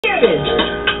baby.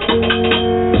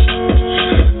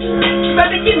 You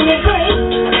better give me a break.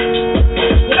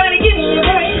 You better give me a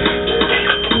break.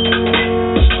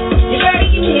 You better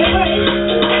give me a break.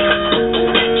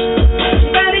 You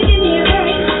better give me a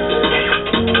break.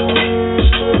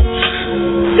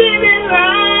 Living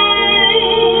life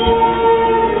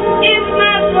is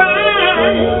not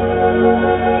right.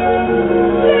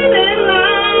 Living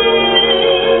life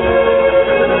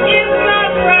is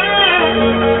not right.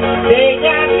 They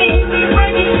got me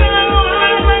working so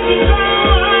hard, working so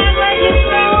hard, working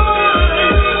so hard.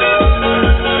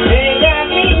 They got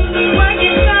me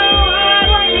working so hard,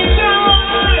 working so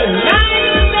hard, night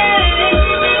and day.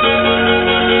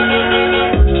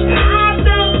 I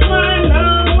don't quite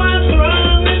know what's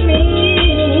wrong with me.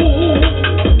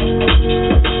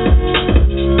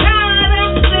 Got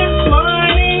up this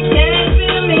morning, can't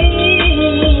feel me.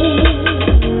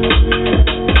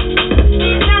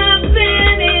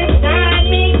 Nothing inside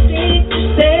me seems to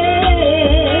stay.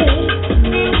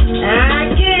 I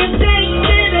can't take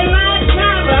living like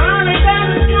now, but all it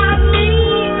does is cause me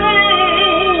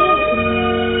pain.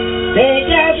 They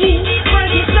got me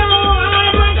working so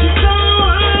hard, working so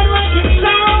hard, working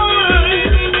so hard.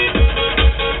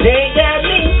 They got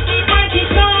me working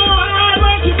so hard,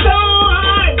 working so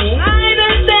hard, night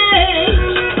and day.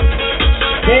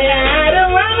 They had to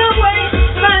run away,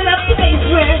 find a place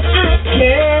where I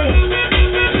can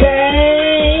stay.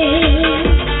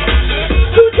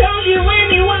 Who told you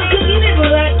anyone could live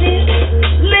like this?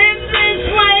 Live this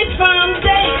way from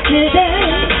day to day.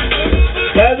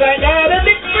 'Cause I gotta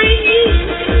be free.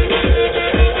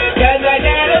 'Cause I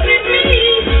gotta be me.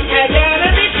 I gotta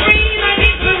be free like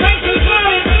inspiration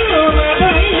flowing through my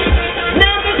brain.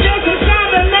 Never just a stop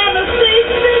and never sleep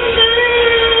the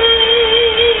same.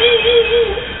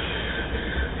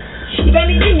 You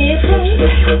better give me a break.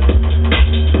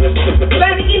 You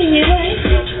better give me a break.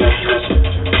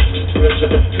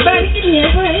 You better give me a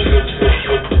break.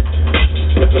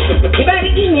 You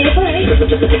better give me a break.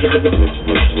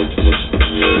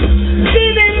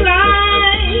 Living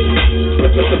life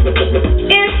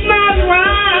is not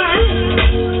right.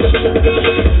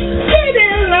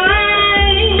 Living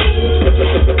life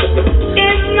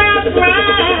is not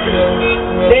right.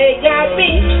 They got me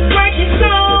working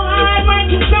so hard,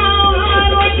 working so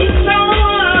hard, working so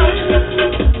hard.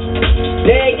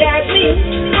 They got me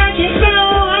working so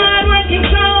hard, working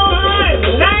so hard,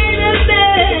 night and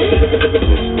day.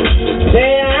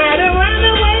 They had to run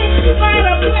away, find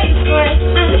a place where I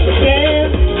can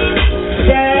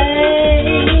stay.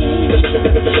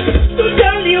 Who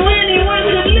told you anyone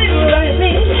could live like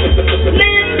me?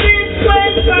 Live this way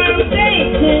from day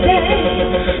to day.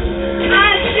 I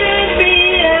should be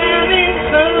having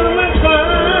so much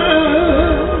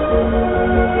fun.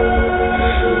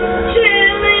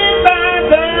 Chilling by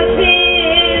the sea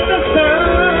in the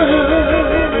sun.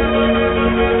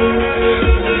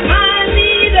 I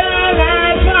need a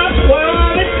life of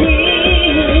quality.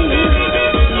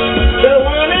 Don't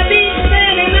wanna be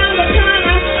standing on the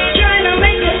corner trying to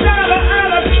make a dollar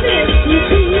out of 50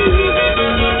 cents.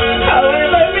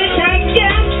 However rich I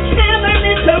get, heaven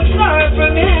is so far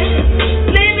from here.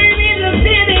 Living in the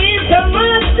city is so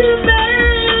much to bear.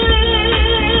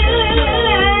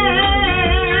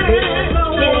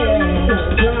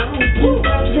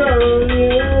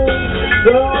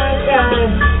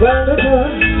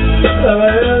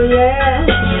 Well, yeah,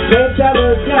 get your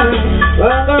look down,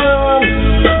 run around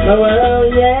the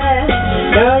world, yeah.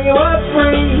 Now you are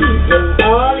free from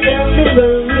all your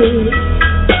misery.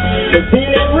 But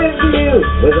dealing with you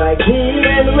was like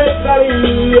dealing with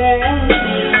Bobby, yeah.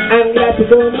 I'm glad to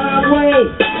go my way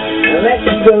and let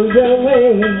you go your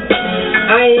way.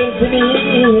 I aim to be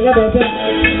in a better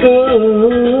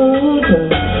school.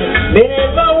 They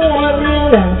never want you,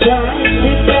 I try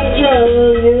to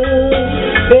control you.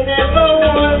 They never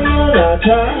want you, I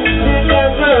try to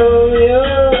control you.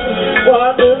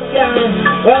 What the sky,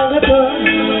 well the sun,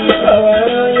 oh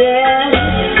well yeah.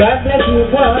 God bless you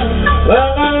boy, well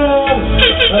the room,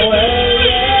 oh well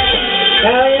yeah.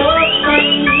 Now you're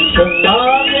free from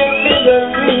all your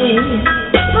misery.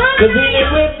 Cause dealing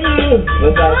with you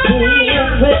was like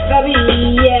dealing with Bobby,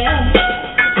 yeah.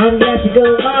 I'm glad to go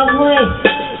my way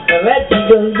and let you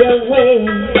go your way.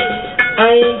 I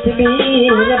aim to be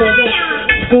in a better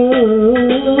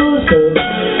school, so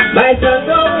my son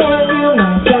don't want you, my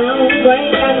sound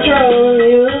right control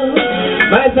you.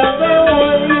 My son don't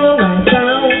want you, my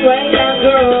sound right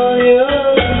control you.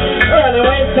 Run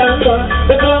away, son boy,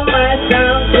 before my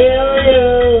sound kill you.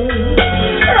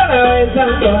 Run away,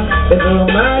 son boy, before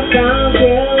my sound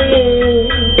kill you.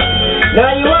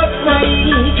 Now you are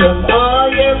free from all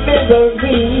your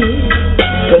misery.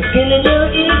 Cause killing you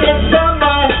even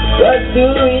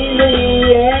too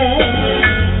easy, yeah.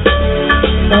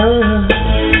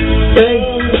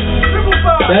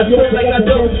 That sounds like a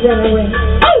dope.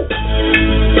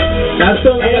 That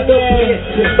sounds like a dope.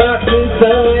 The box is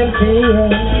so empty,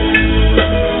 yeah.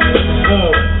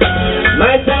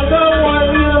 My son don't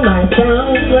want you, my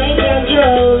sound can't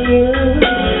control you.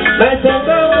 My son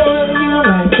don't want you,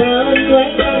 my sound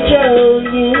can't control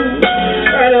you.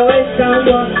 Run away,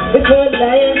 someone, before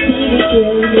lion TV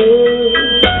kill you.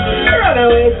 Run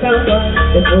away, someone,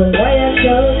 before lion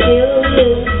show kill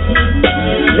you.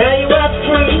 Now you are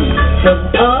free from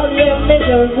all your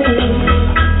misery.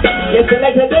 You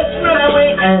select to just run away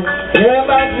and your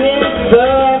box is so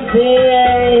empty.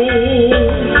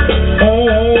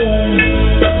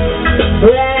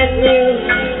 Brand new,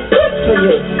 good for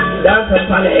you. Dance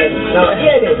upon the end. Now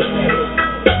hear this.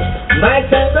 My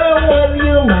son don't want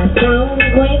you, my sound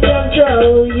can't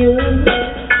control you.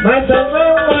 My son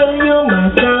don't want you, my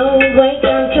sound can't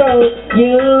control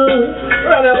you.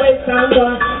 Run away,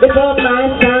 someone, before my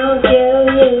sound kill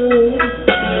you.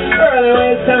 Run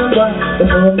away, someone,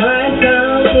 before my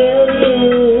sound kill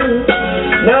you.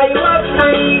 Now you are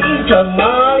free from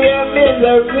all your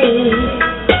misery.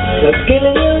 The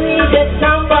killing you needed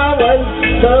someone was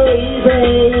so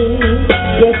easy.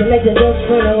 Yes, let you just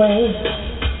run away.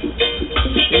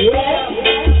 Yeah.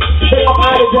 Pick up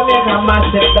all the Jamaican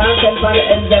massive dancing for the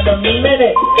ends of the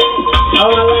minute. I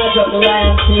want to launch up the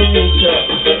Lion TV show.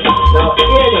 Now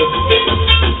hear this.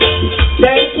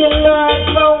 Thank you, Lord,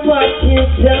 for what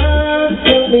you've done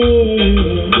to me.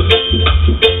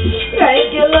 Thank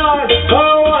you, Lord,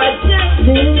 for what you're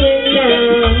doing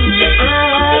now.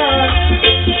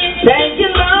 Thank you,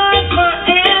 Lord, for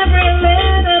every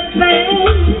little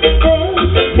thing.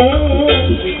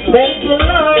 Thank you,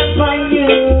 Lord, for you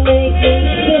making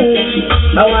sing.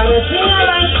 I wanna sing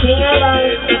along,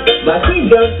 but she's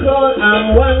got cold.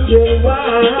 I'm wondering why.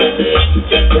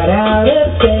 Got out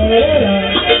of bed,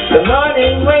 the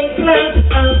morning rain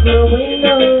flashed out the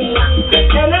window,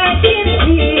 and I can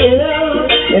feel it.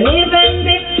 And even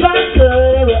if I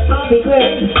could, it would all be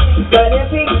great. But a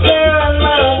picture on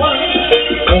my wall,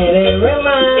 and it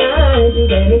reminds me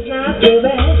that it's not too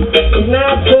bad. It's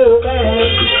not too bad.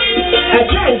 I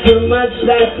drank too much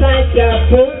last night, got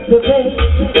put to bed.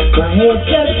 My head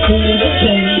just feels the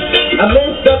same. I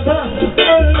missed the bus,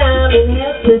 and I'm in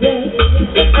hell today.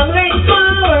 I'm late for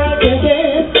work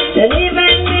again, and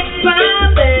even if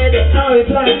I'm dead, I'll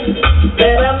reply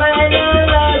that I might not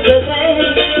love the day.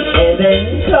 And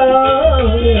then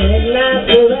call me, it's not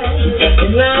too bad.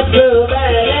 It's not too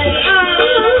bad. And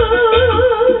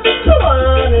I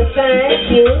wanna thank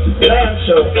you, Lamb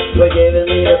Show, for giving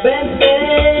me the best day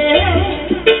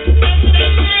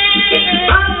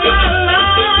of my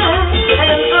life.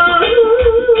 And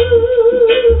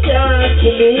just to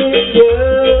be with you,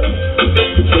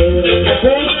 giving me the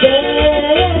best day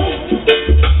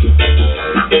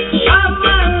of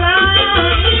my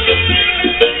life.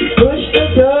 Push the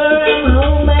door, I'm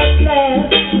home at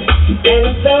last, and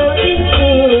I'm so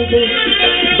easy.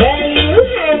 Then you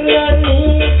have your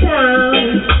knee down,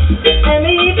 and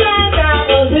even I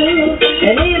will do,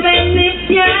 and even if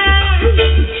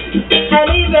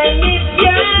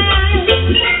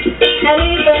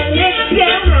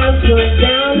your house goes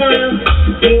down now,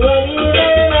 you won't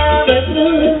even ever do,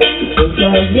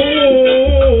 because you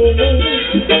need me.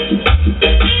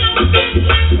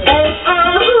 And I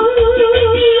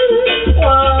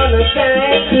wanna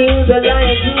thank you, the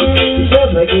Lion TV,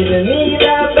 for giving me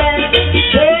the best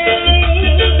day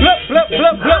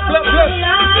of my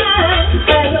life.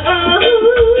 And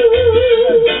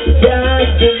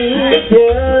just to be with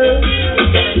you,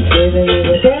 giving me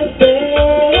the best day.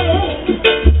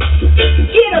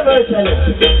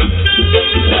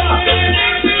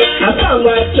 I found I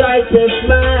tried to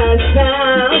smile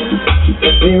down.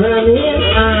 We run him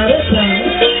out of town.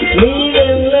 Leave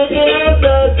him looking at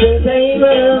the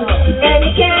table, and he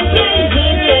can't change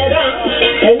it at all.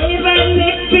 And even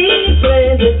if he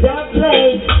plays a tough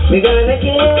play, we're gonna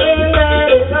kill him at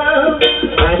it all.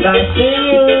 I'd like to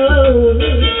you.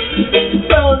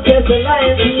 Don't test the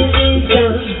Lion TV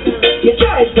sound. You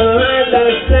tried so hard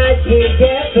last night to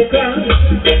get the crown.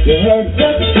 Your head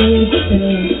just feels the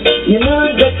same. You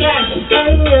lose the cash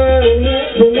and you're in here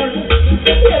tonight.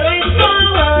 You're right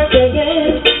forward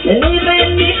again. And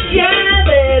even if you're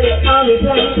there, they only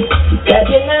play that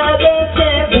you're not the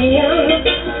champion.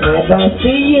 I'd like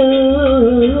to you.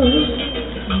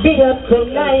 Big up the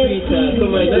Lion TV.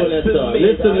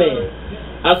 Listen, man.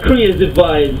 A crazy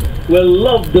vibes. We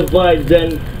love the vibes,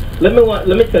 and let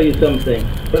me tell you something.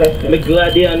 I'm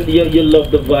glad you love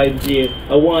the vibes here.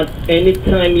 I want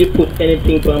anytime you put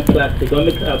anything from plastic. When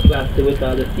we call plastic, we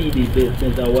call the CD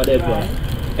business or whatever.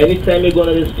 Right. Anytime you go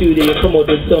to the studio, you come out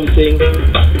with something,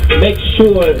 make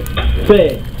sure,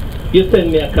 say, you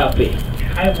send me a copy.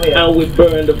 I will. And we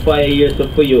burn the fire here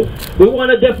so for you. We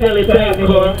want to definitely thank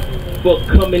her for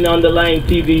coming on the Line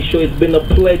TV show. It's been a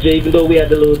pleasure, even though we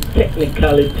had a little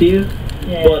technicalities.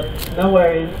 Yeah, but no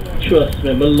worries. Trust me,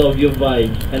 I love your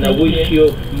vibes. And Thank I wish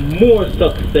you more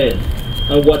success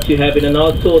on what you're having. And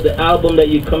also the album that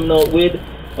you're coming out with,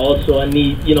 also I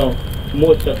need, you know,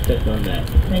 more success on that.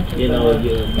 Thank you. You know,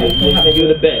 you're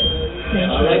the best.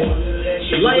 All right?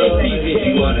 Line TV. If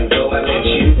you wanna go, I let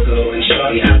you go. And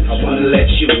shorty, I wanna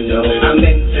let you know I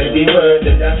meant every word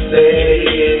that I say.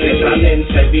 Yes, I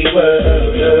meant every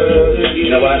word.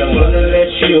 No, I don't wanna let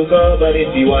you go, but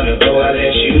if you wanna go, I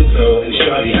let you go. And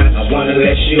shorty, I wanna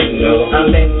let you know I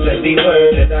meant every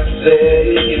word that I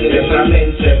say. Yes, I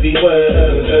meant every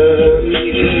word.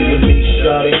 You and me,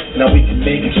 shorty, now we can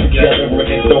make it together.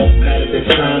 And it don't matter the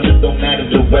time, it don't matter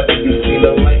the weather. You see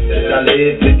the life that I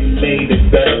lived and you made it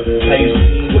better. How you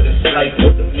seen what it's like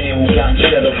with the man who got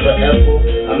cheddar forever.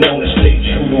 I'm known to stay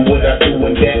true to what I do,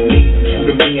 and that means true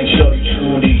to me and shorty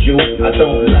true to you. I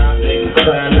don't lie, make you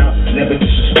cry now, never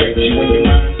disrespect you in your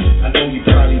mind. I know you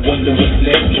probably wonder what's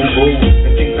next, boo.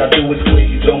 The things I do is clear,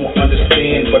 you don't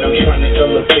understand, but I'm trying to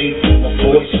elevate from a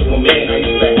voice to a man. I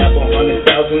used to have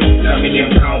 100,000, $1 million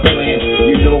plan.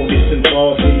 You know this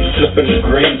involves me flipping the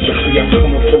grams. So see, I'm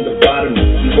coming from the bottom,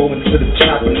 I'm going to the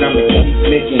top, and I'ma keep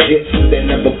making hits, so they're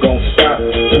never gonna stop.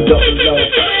 So double low,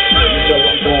 you know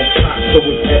I'm gonna pop, so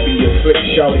it's heavy or flip,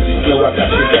 shawty, just know I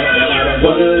got your back. And I don't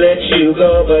wanna let you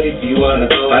go, but if you wanna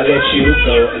go, I let you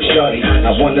go. And shawty,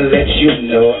 I wanna let you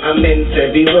know I meant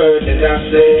every word that I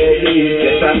say.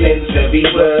 Yes, I meant every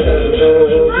word.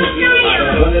 I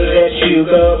don't wanna let you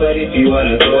go, but if you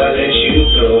wanna go, I let you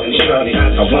go. And shawty,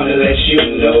 I wanna let you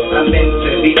know I meant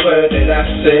every word that I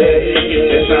say.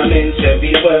 Yes, I meant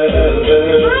every word.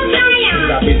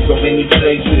 I've been so many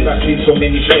places, I've seen so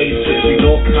many faces, seen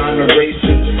all kind of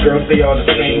races. Girls, they all the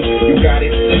same. You got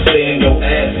it, just stay in your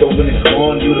ass. So when it's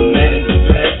gone, you the man in the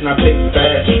past, and I think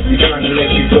fast. You trying to let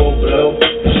you go blow,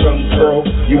 some pro,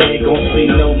 you ain't gon'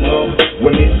 see no more.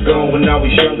 When it's gone, when I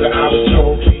was younger, I was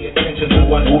told pay attention to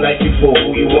one who like you for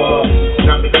who you are,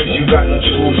 not because you got no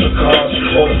jewels or cars,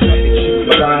 or the fact that you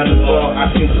behind the bar.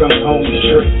 I seen some homies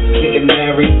trick, getting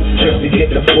married just to get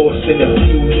divorced, in a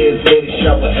few years later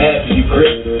shower ass you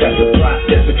grip. That's a plot,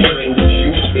 that's a trick with you.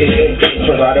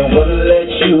 So I don't wanna let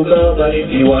you go, but if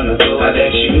you wanna go, I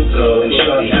let you go. And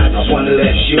shorty, I wanna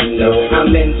let you know I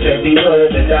meant every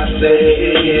word that I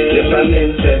say. Yes, I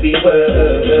meant every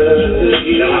word.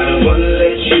 No, I don't wanna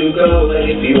let you go, but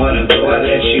if you wanna go, I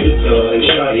let you go. And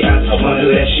shorty, I wanna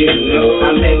let you know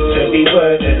I meant every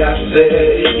word that I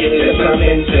say. Yes, I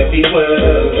meant every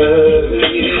word.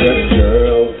 But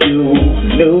girl, you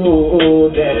knew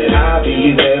that I'd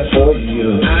be there for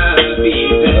you. I'll be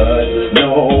there. But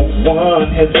no one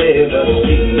has ever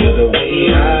seen you the way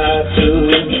I do.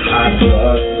 I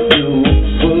thought you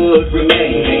would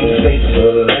remain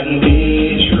faithful and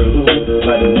be true,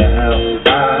 but now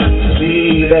I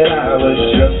see that I was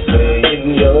just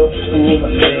playing your fool.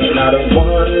 And I don't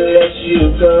wanna let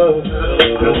you go.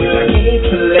 No, I need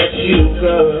to let you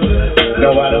go. No,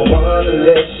 I don't wanna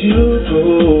let you go.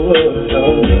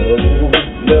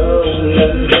 No,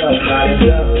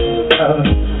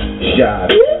 shot.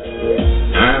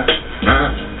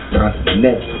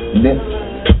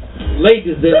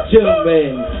 Ladies and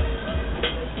gentlemen,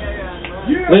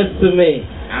 listen to me.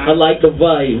 I like the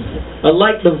vibes. I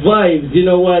like the vibes. You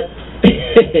know what?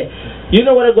 You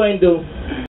know what I'm going to do?